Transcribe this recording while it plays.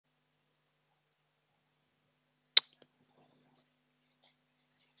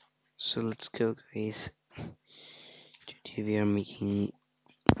So let's go, guys. Today we are making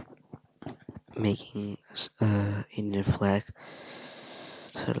Indian flag.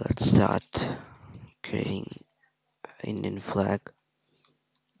 So let's start creating Indian flag.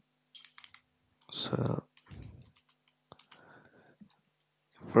 So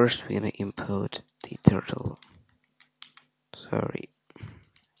first we're gonna import the turtle. Sorry,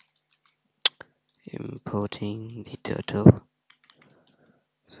 importing the turtle.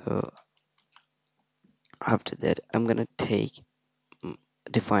 So after that, I'm gonna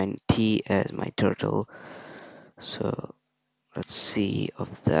define T as my turtle. So let's see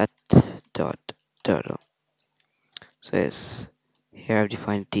of that dot turtle. So yes, here I've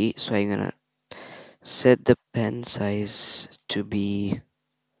defined T. So I'm gonna set the pen size to be,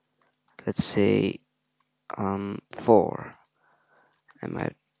 let's say, 4,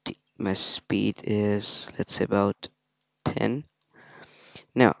 and my speed is, let's say, about 10.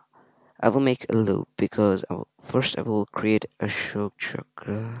 Now I will make a loop because first I will create a Ashok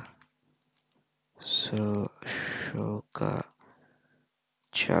chakra. So Ashoka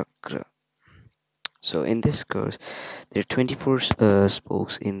chakra. So in this course there are 24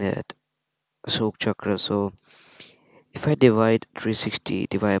 spokes in that Ashok chakra. So if I divide 360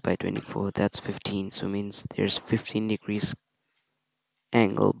 divided by 24, that's 15. So means there's 15 degrees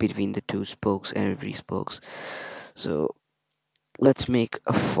angle between the two spokes and every spokes. So let's make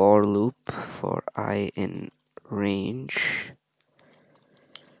a for loop for I in range.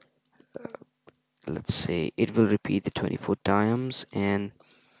 Let's say it will repeat the 24 times, and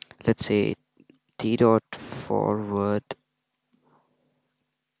let's say t dot forward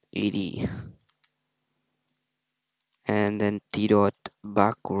 80, and then t dot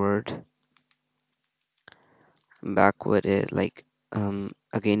backward is like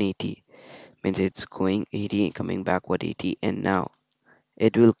again 80, means it's going 80 and coming backward 80, and now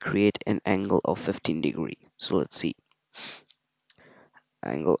it will create an angle of 15 degree. So let's see,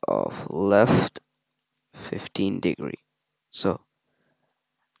 angle of left 15 degree. So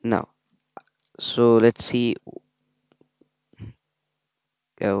now, so let's see.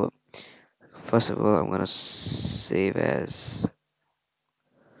 uh, First of all, I'm gonna save as,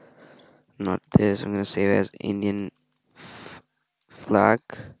 not this, I'm gonna save as Indian flag.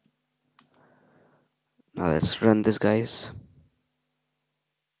 Now let's run this, guys.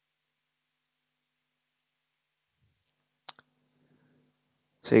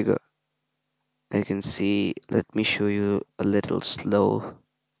 So you go, I can see, let me show you a little slow.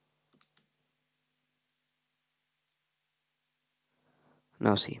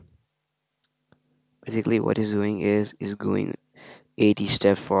 Now see, basically what he's doing is going 80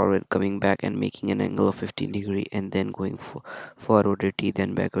 steps forward, coming back and making an angle of 15 degree, and then going forward 80,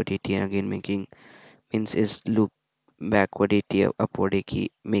 then backward 80, and again making, means is loop backward 80, upward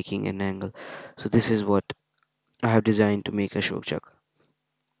 80, making an angle. So this is what I have designed to make a Ashok chakra.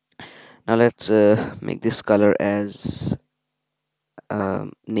 Now let's make this color as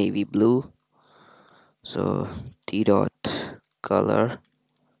navy blue. So t dot color,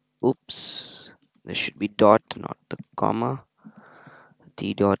 oops, there should be dot, not the comma.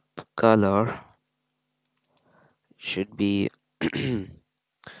 T dot color should be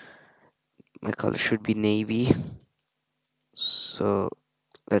my color should be navy. So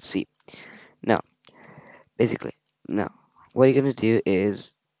let's see. Now basically, now what you're gonna do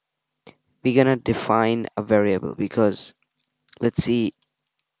is we're gonna define a variable, because let's see,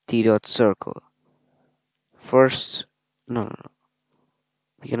 t dot circle first, no,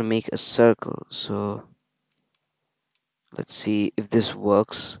 we're gonna make a circle. So let's see if this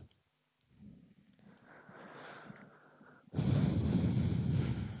works.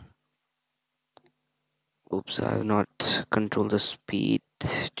 Oops, I have not controlled the speed.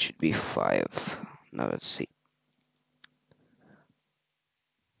 It should be 5. Now let's see.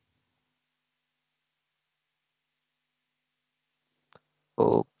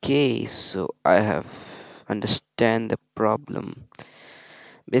 Okay, so I have understand the problem.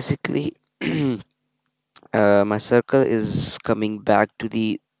 Basically, my circle is coming back to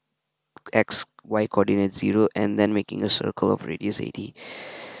the x y coordinate 0 and then making a circle of radius 80.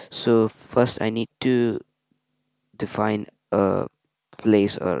 So first I need to define a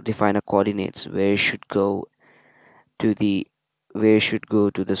place, or define a coordinates where it should go to the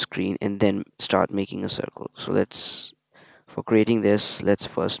screen, and then start making a circle. So let's, for creating this, let's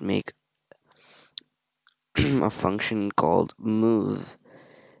first make a function called move,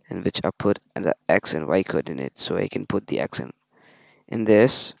 in which I put the x and y coordinates. So I can put the x in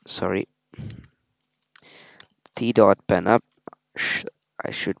this, sorry, t dot pen up, I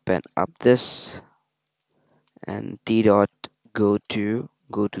should pen up this, and t dot go to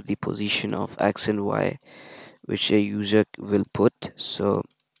go to the position of X and Y which a user will put. So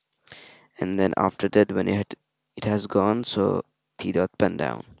and then after that, when it has gone, so t dot pen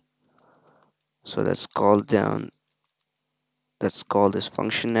down. So let's call this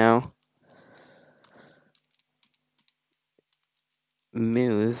function now.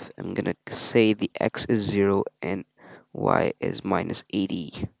 Move, I'm gonna say the X is 0 and Y is minus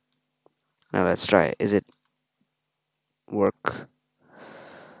 80. Now let's try. Is it work?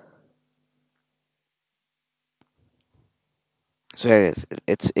 So yeah,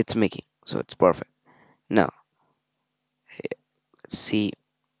 it's making, so it's perfect. Now let's see.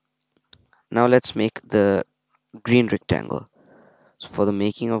 Now let's make the green rectangle. So for the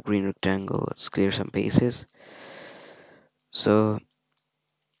making of green rectangle, let's clear some bases. So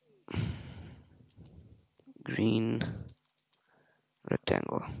green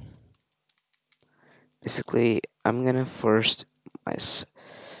rectangle. Basically, I'm gonna first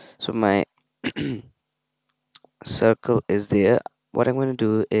so my circle is there. What I'm gonna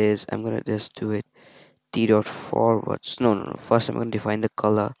do is I'm gonna just do it t dot forwards. No. First, I'm gonna define the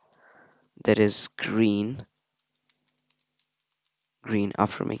color that is green. Green.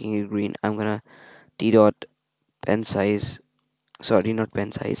 After making it green, I'm gonna t dot pen size. Sorry, not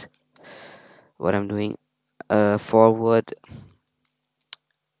pen size. What I'm doing, forward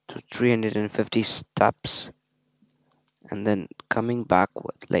to 350 steps, and then coming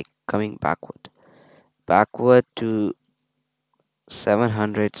backward, backward to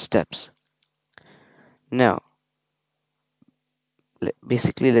 700 steps. Now,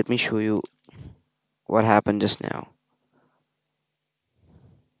 basically, let me show you what happened just now.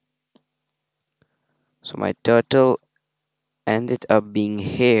 So my turtle ended up being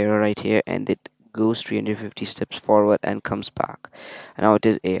here, right here, and it goes 350 steps forward and comes back. And now it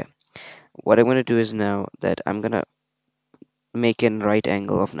is air. What I'm going to do is now that I'm going to make a right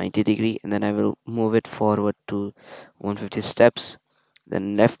angle of 90 degree, and then I will move it forward to 150 steps,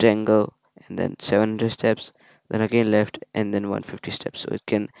 then left angle, and then 700 steps, then again left, and then 150 steps. So it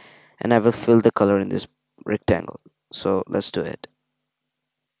can, and I will fill the color in this rectangle. So let's do it.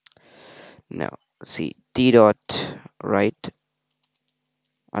 Now, see, t dot right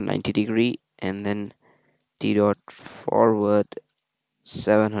on 90 degree, and then t dot forward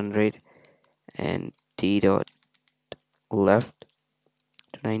 700, and t dot left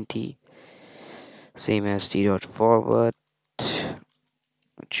to 90, same as t dot forward, it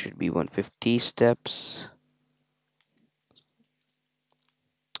should be 150 steps.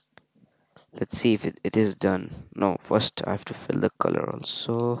 Let's see if it is done. No, first I have to fill the color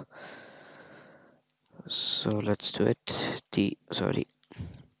also. So let's do it. T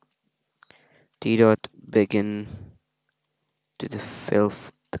dot begin to the fill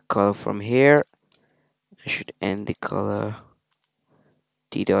the color from here. I should end the color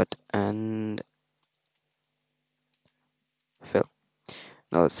t dot and fill.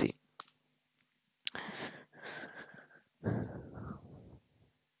 Now let's see.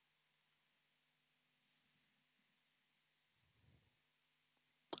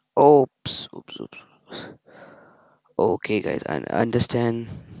 Oops. Okay, guys, I understand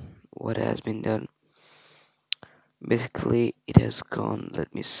what has been done. Basically, it has gone.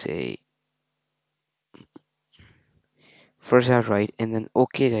 Let me say first I write and then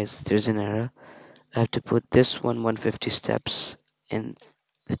okay, guys. There's an error. I have to put this one 150 steps and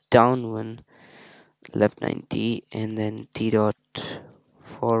the down one left 90, and then t dot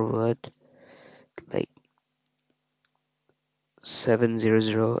forward like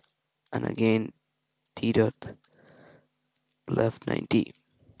 700, and again t dot left 90.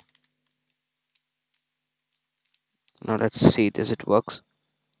 Now let's see, does it works?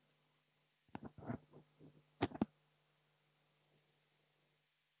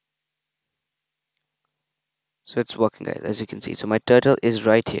 So it's working, guys, as you can see. So my turtle is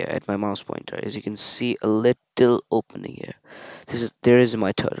right here at my mouse pointer. As you can see, a little opening here. There is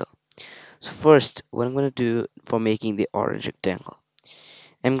my turtle. So first, what I'm gonna do for making the orange rectangle,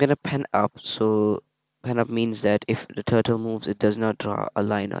 I'm gonna pen up. So pen up means that if the turtle moves, it does not draw a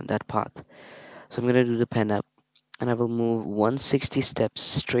line on that path. So I'm gonna do the pen up, and I will move 160 steps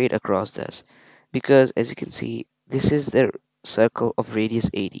straight across this, because as you can see, this is the circle of radius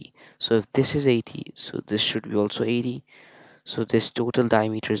 80. So if this is 80, so this should be also 80. So this total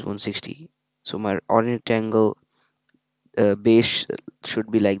diameter is 160. So my orange rectangle base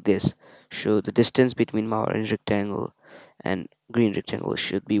should be like this. So the distance between my orange rectangle and green rectangle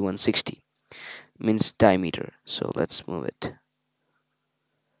should be 160, means diameter. So let's move it.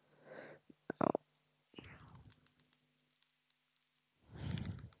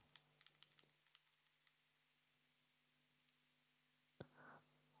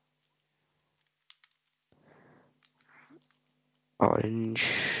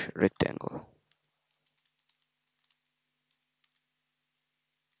 orange rectangle.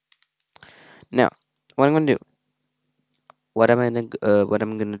 Now, what I'm gonna do, what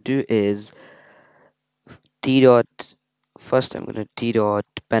I'm gonna do is t dot. First, I'm gonna t dot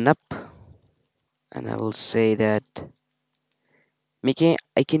pen up, and I will say that making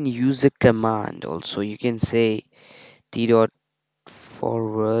I can use a command also. You can say t dot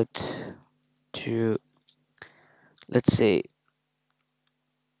forward to, let's say,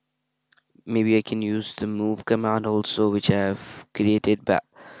 maybe I can use the move command also, which I have created back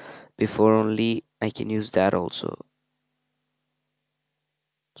before only. I can use that also.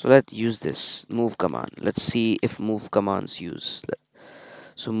 So let's use this move command. Let's see if move commands use.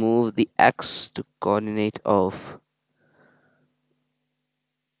 So move the x to coordinate of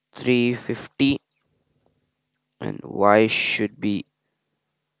 350, and y should be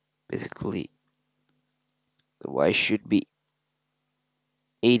basically the y should be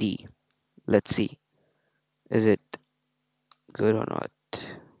 80. Let's see, is it good or not?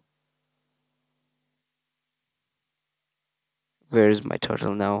 Where's my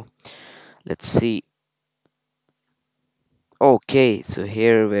turtle now? Let's see. Okay, so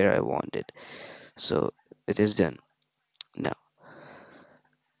here where I want it. So it is done.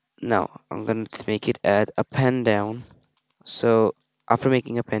 Now, I'm gonna make it add a pen down. So after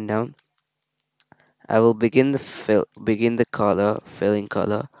making a pen down, I will begin the color, filling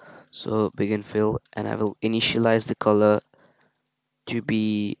color. So begin fill, and I will initialize the color to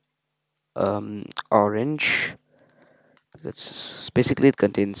be orange. It's basically it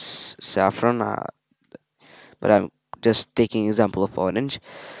contains saffron, but I'm just taking example of orange.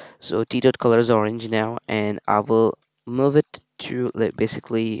 So t dot color is orange now, and I will move it to like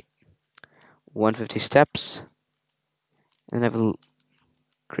basically 150 steps, and I will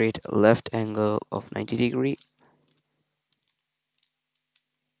create a left angle of 90 degree.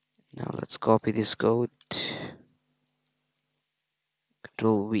 Now let's copy this code,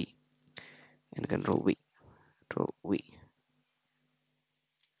 Control V and Control V, Control V.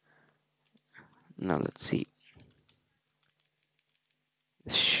 Now let's see,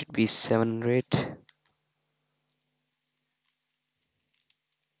 this should be 700.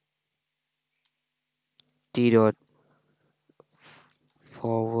 T dot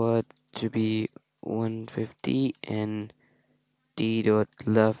forward to be 150, and t dot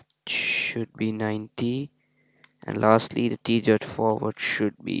left should be 90, and lastly the t dot forward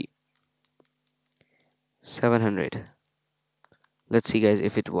should be 700. Let's see guys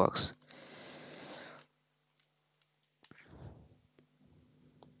if it works.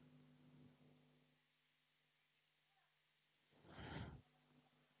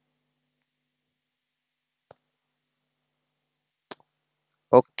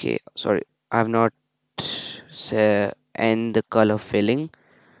 Okay, sorry, I have not say end the color filling,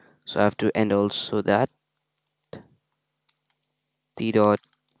 so I have to end also that. T dot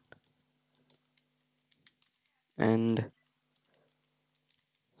and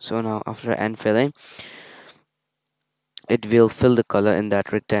so now after end filling, it will fill the color in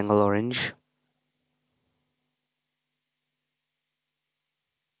that rectangle orange.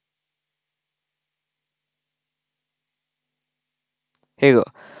 Here you go.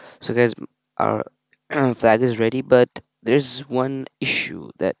 So guys, our flag is ready, but there's one issue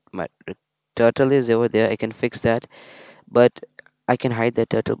that my turtle is over there. I can fix that, but I can hide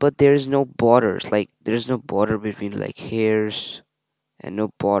that turtle, but there is no borders. Like there's no border between like hairs, and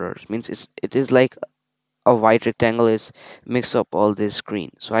no borders means it is like a white rectangle is mix up all this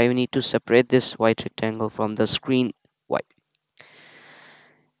screen. So I need to separate this white rectangle from the screen white.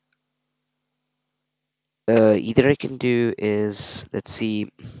 Either I can do is, let's see,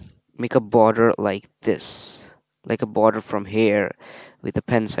 make a border like this, like a border from here with a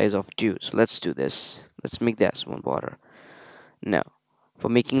pen size of 2. So let's do this. Let's make that one border. Now for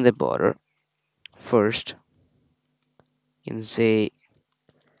making the border, first you can say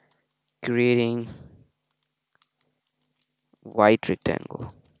creating white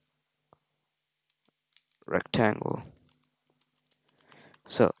rectangle.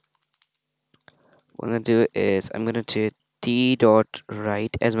 So what I'm gonna do is I'm gonna do t dot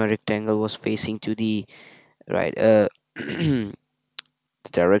right, as my rectangle was facing to the right, the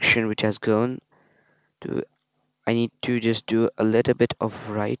direction which has gone to. I need to just do a little bit of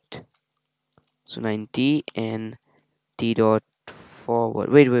right, so 90, and t dot forward.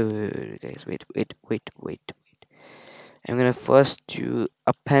 Wait, guys, wait. I'm gonna first do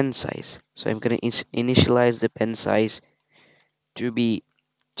a pen size, so I'm gonna initialize the pen size to be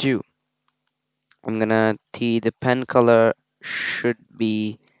 2. I'm gonna t the pen color should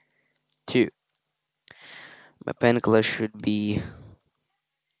be 2. My pen color should be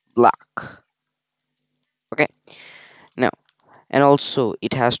black. Okay, now, and also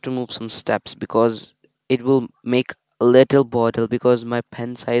it has to move some steps because it will make a little bottle because my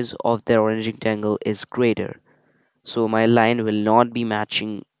pen size of the orange rectangle is greater, so my line will not be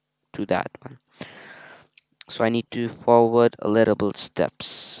matching to that one. So I need to forward a little bit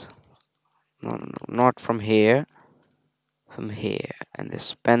steps. No, no, no, not from here, from here. And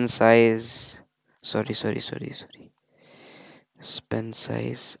this pen size, sorry, this pen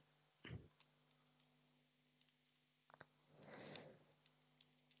size,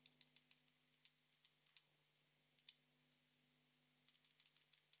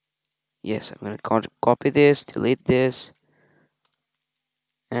 yes, I'm gonna copy this, delete this,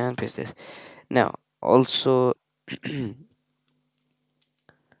 and paste this. Now also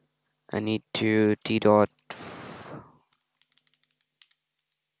I need to t dot.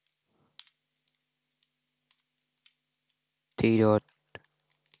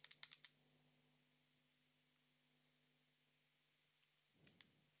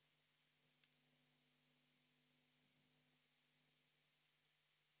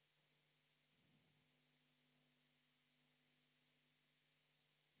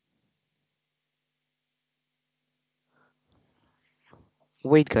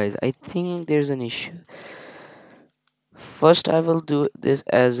 Wait, guys, I think there's an issue. First, I will do this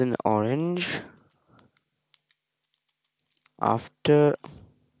as an orange. After,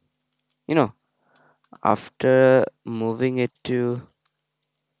 you know, after moving it to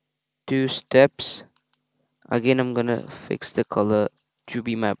 2 steps, again, I'm gonna fix the color to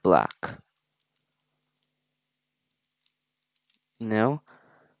be my black. Now,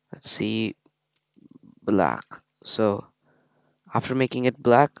 let's see, black. So, after making it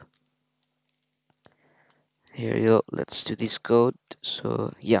black, here you go, let's do this code.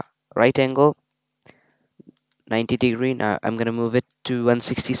 So, yeah, right angle, 90 degree. Now, I'm gonna move it to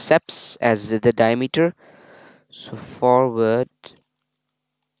 160 steps as the diameter. So, forward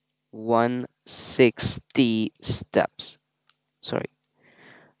 160 steps. Sorry,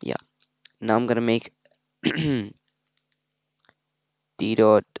 yeah. Now I'm gonna make d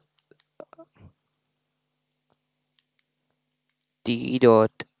dot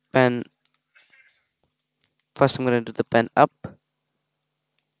pen. First I'm gonna do the pen up,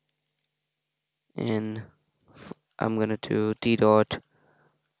 and I'm gonna do d dot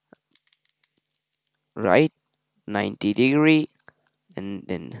right 90 degree, and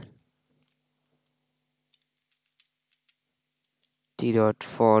then d dot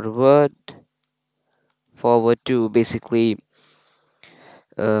forward to basically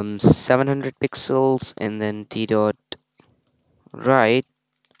 700 pixels, and then d dot right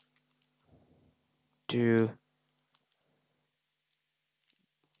to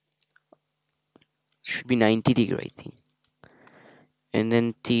should be 90 degree, I think. And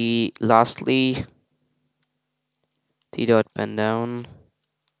then lastly t dot pen down,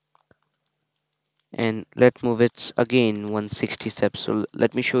 and let's move it again 160 steps. So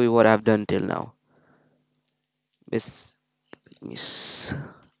let me show you what I've done till now. Let me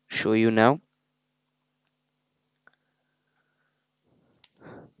show you now.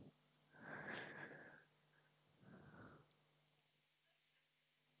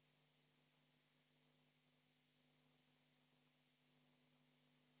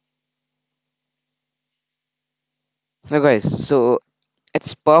 Now guys, so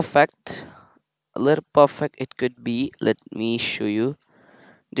it's perfect, a little perfect it could be. Let me show you.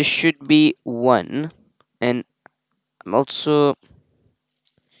 This should be 1, and I'm also,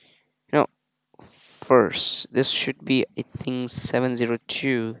 you know, first this should be, I think,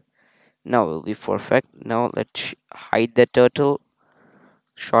 702. Now will be perfect. Now let's hide the turtle,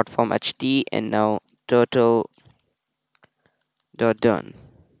 short form ht, and now turtle dot done.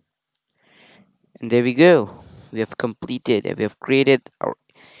 And there we go, we have completed, we have created our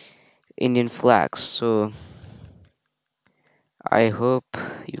Indian flags. So I hope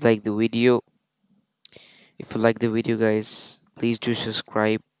you like the video. If you like the video, guys, please do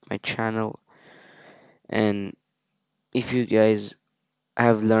subscribe my channel. And if you guys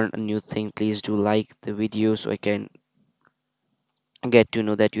have learned a new thing, please do like the video so I can get to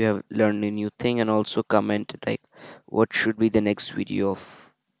know that you have learned a new thing. And also comment like what should be the next video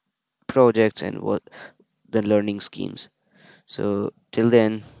of projects and what the learning schemes. So till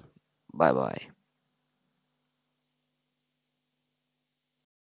then, bye bye.